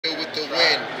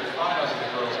win.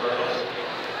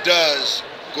 Does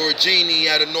Gorgini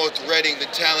out of North Reading, the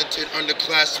talented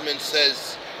underclassman,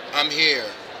 says, "I'm here."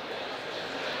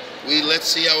 Let's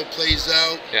see how it plays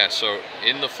out. Yeah, so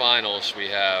in the finals we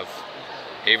have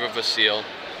Ava Vasile,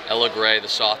 Ella Gray, the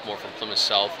sophomore from Plymouth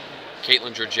South.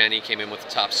 Caitlin Georgeni came in with the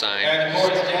top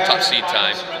seed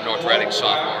time from North Reading,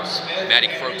 sophomore. Maddie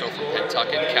Croto from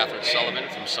Pentucket, Catherine Sullivan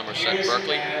from Somerset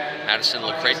Berkeley, Madison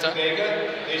Lacreta,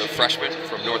 the freshman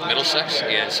from North Middlesex,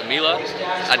 and Samila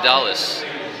Adalis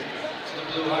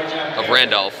of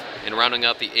Randolph. And rounding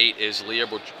out the 8 is Leah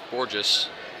Borges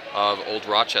of Old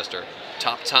Rochester.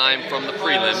 Top time from the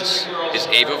prelims is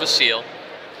Ava Vasile.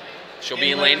 She'll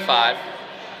be in lane 5.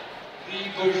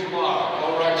 Bourgeois.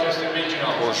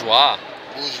 Bourgeois,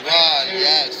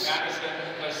 yes.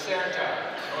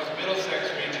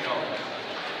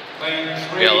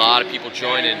 We got a lot of people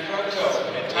joining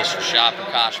Mr. Shah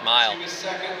Prakash Mile. I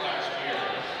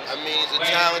mean, he's a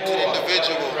talented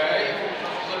individual.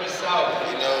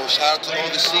 You know, shout out to all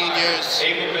the seniors.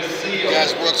 You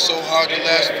guys worked so hard the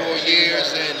last 4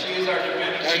 years and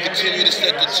gotta continue to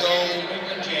set the tone.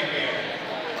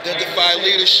 Identify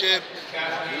leadership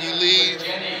when you leave.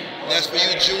 And that's for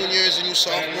you juniors and you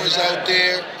sophomores out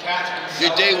there.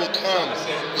 Your day will come.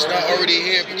 It's not already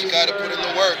here, but you gotta put in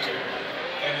the work.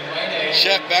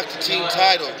 Chef, back to team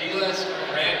title.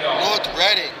 North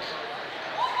Reading.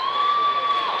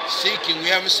 Seeking. We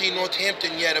haven't seen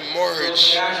Northampton yet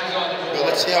emerge. But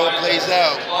let's see how it plays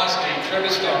out.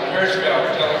 Tribistone,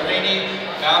 Hirschfeld, Pellegrini,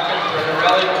 Malcolm,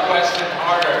 Bernarelli, Weston,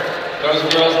 Harder. Those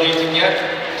girls need to get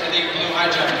to the blue high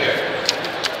jump pit.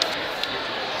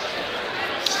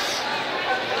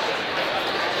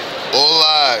 All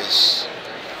eyes.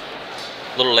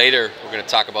 A little later, we're going to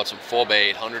talk about some 4x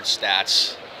 800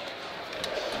 stats.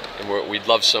 And we'd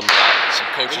love some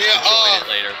coaches to join it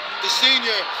later. The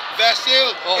senior,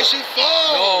 Vasile, and she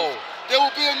falls. No. There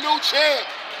will be a new champ.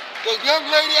 The young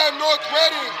lady at North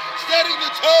Reading setting the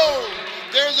tone.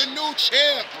 There's a new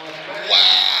champ.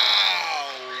 Wow.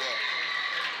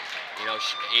 You know,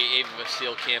 Ava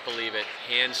Vasile can't believe it.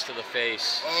 Hands to the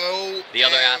face. Oh. The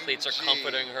other athletes are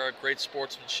comforting her. Great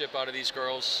sportsmanship out of these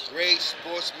girls. Great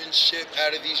sportsmanship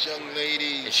out of these young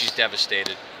ladies. And she's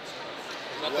devastated.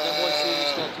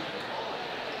 Wow.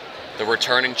 The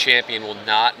returning champion will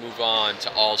not move on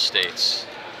to all states.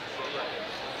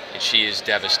 And she is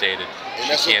devastated. And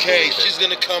that's okay. She's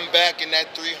going to come back in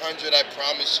that 300, I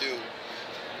promise you.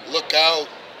 Look out.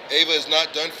 Ava is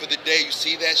not done for the day. You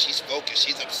see that? She's focused.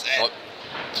 She's upset. Oh,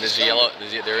 there's a yellow,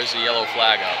 there is a yellow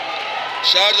flag up.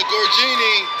 Shout out to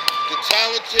Gorgini, the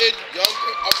talented young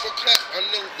upper class.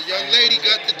 The young lady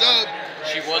got the dub.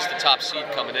 She was the top seed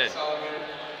coming in.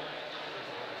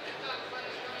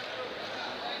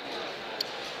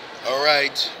 All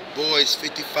right, boys,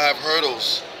 55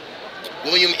 hurdles.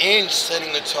 William Inge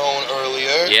setting the tone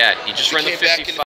earlier. Yeah, he just ran the 55.